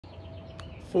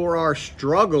For our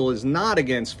struggle is not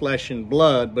against flesh and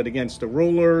blood, but against the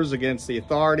rulers, against the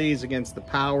authorities, against the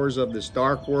powers of this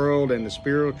dark world and the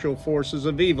spiritual forces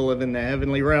of evil in the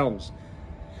heavenly realms.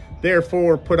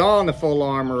 Therefore, put on the full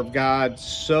armor of God,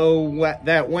 so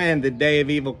that when the day of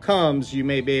evil comes, you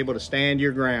may be able to stand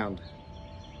your ground.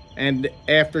 And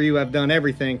after you have done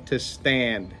everything, to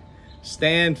stand.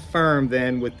 Stand firm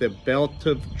then with the belt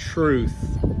of truth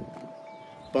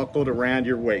buckled around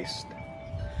your waist.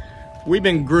 We've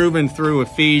been grooving through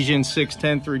Ephesians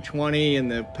 6:10 through 20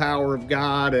 and the power of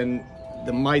God and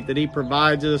the might that he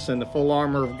provides us and the full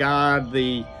armor of God,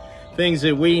 the things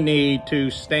that we need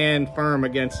to stand firm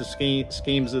against the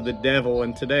schemes of the devil.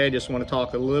 And today I just want to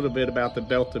talk a little bit about the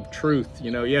belt of truth.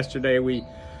 You know, yesterday we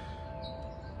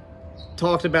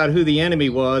talked about who the enemy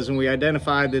was, and we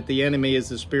identified that the enemy is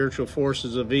the spiritual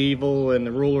forces of evil and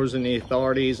the rulers and the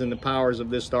authorities and the powers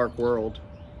of this dark world.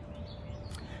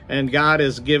 And God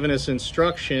has given us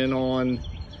instruction on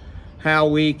how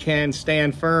we can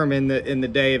stand firm in the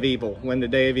day of evil, when the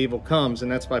day of evil comes,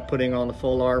 and that's by putting on the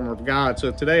full armor of God.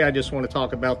 So today I just want to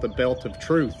talk about the belt of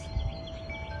truth.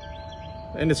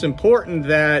 And it's important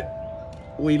that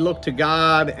we look to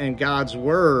God and God's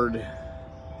word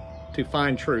to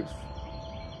find truth.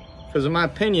 Because in my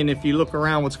opinion, if you look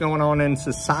around what's going on in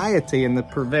society and the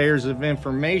purveyors of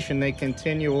information, they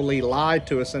continually lie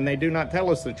to us and they do not tell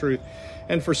us the truth.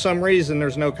 And for some reason,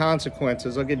 there's no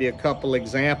consequences. I'll give you a couple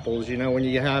examples. You know, when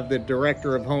you have the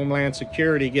Director of Homeland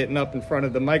Security getting up in front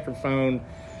of the microphone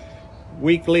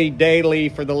weekly, daily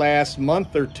for the last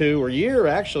month or two, or year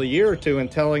or two, and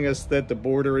telling us that the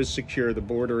border is secure, the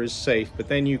border is safe. But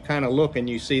then you kind of look and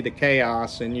you see the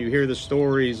chaos and you hear the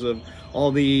stories of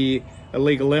all the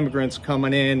illegal immigrants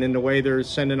coming in and the way they're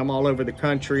sending them all over the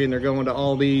country, and they're going to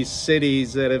all these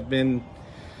cities that have been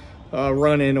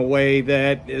run in a way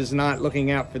that is not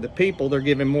looking out for the people. They're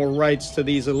giving more rights to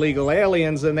these illegal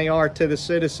aliens than they are to the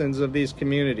citizens of these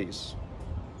communities.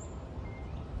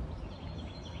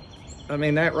 I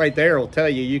mean, that right there will tell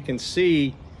you, you can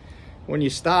see when you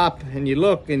stop and you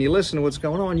look and you listen to what's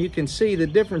going on, you can see the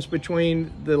difference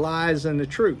between the lies and the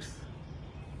truth.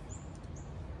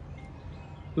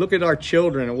 Look at our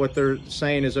children and what they're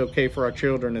saying is okay for our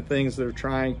children, the things they're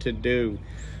trying to do.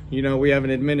 You know, we have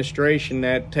an administration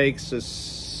that takes a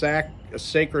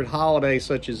sacred holiday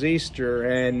such as Easter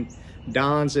and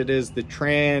dons it as the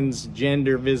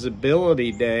Transgender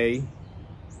Visibility Day.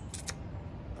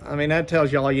 I mean, that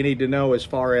tells you all you need to know as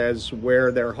far as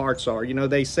where their hearts are. You know,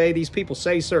 they say, these people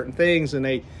say certain things and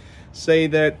they say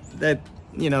that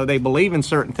you know, they believe in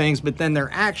certain things, but then their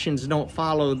actions don't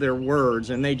follow their words,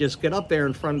 and they just get up there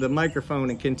in front of the microphone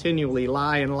and continually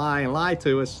lie and lie and lie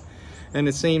to us. And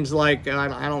it seems like,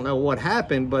 I don't know what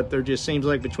happened, but there just seems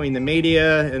like between the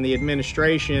media and the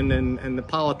administration and the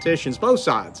politicians, both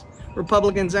sides,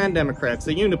 Republicans and Democrats,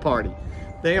 the Uniparty,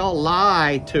 they all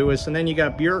lie to us. And then you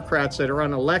got bureaucrats that are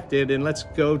unelected. And let's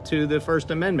go to the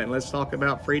First Amendment. Let's talk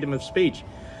about freedom of speech.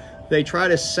 They try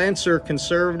to censor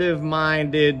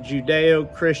conservative-minded,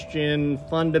 Judeo-Christian,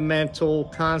 fundamental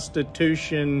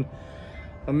Constitution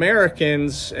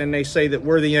Americans, and they say that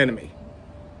we're the enemy.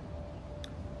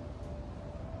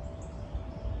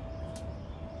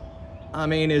 I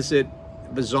mean, is it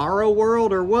bizarro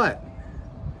world or what?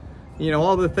 You know,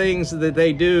 all the things that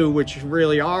they do, which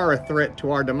really are a threat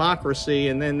to our democracy,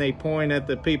 and then they point at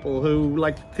the people who,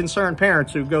 like concerned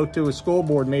parents who go to a school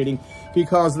board meeting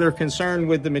because they're concerned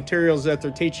with the materials that they're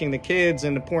teaching the kids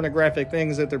and the pornographic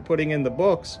things that they're putting in the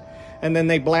books, and then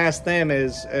they blast them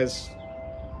as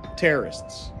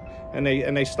terrorists, and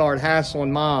they start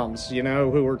hassling moms, you know,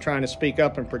 who are trying to speak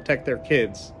up and protect their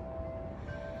kids.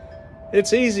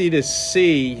 It's easy to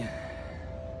see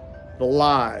the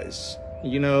lies.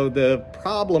 You know, the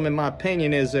problem, in my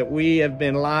opinion, is that we have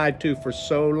been lied to for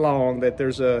so long that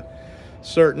there's a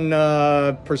certain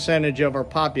percentage of our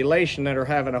population that are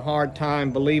having a hard time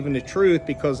believing the truth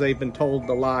because they've been told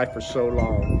the lie for so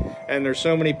long. And there's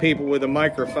so many people with a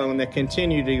microphone that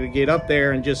continue to get up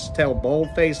there and just tell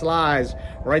bold-faced lies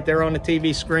right there on the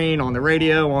TV screen, on the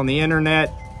radio, on the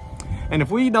internet. And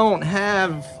if we don't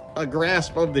have a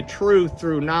grasp of the truth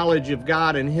through knowledge of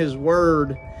God and His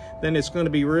Word, then it's going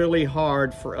to be really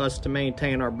hard for us to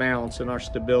maintain our balance and our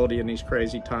stability in these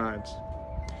crazy times.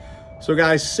 So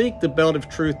guys, seek the belt of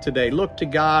truth today. Look to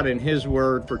God and His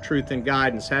Word for truth and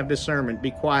guidance. Have discernment.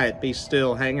 Be quiet. Be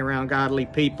still. Hang around godly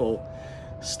people.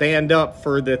 Stand up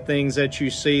for the things that you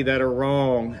see that are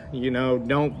wrong. You know,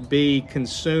 don't be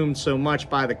consumed so much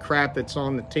by the crap that's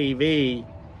on the TV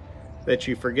that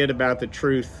you forget about the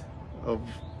truth of,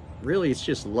 really, it's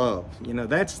just love. You know,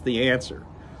 that's the answer.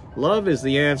 Love is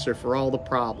the answer for all the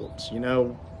problems. You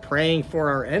know, praying for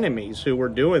our enemies who are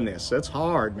doing this. That's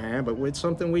hard, man, but it's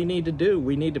something we need to do.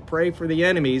 We need to pray for the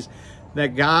enemies,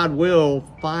 that God will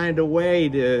find a way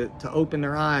to open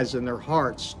their eyes and their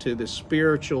hearts to the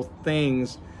spiritual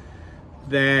things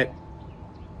that,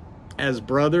 as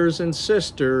brothers and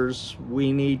sisters,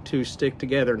 we need to stick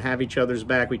together and have each other's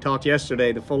back. We talked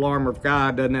yesterday, the full armor of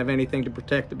God doesn't have anything to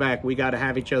protect the back. We got to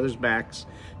have each other's backs,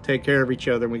 take care of each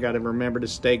other, and we got to remember to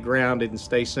stay grounded and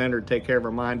stay centered, take care of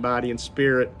our mind, body, and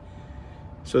spirit,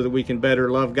 so that we can better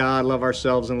love God, love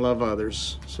ourselves, and love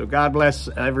others. So God bless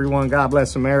everyone. God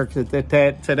bless America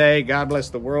today. God bless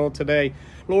the world today.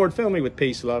 Lord, fill me with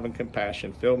peace, love, and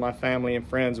compassion. Fill my family and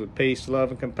friends with peace,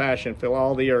 love, and compassion. Fill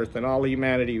all the earth and all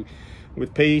humanity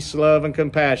with peace, love, and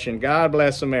compassion. God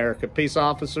bless America. Peace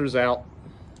officers out.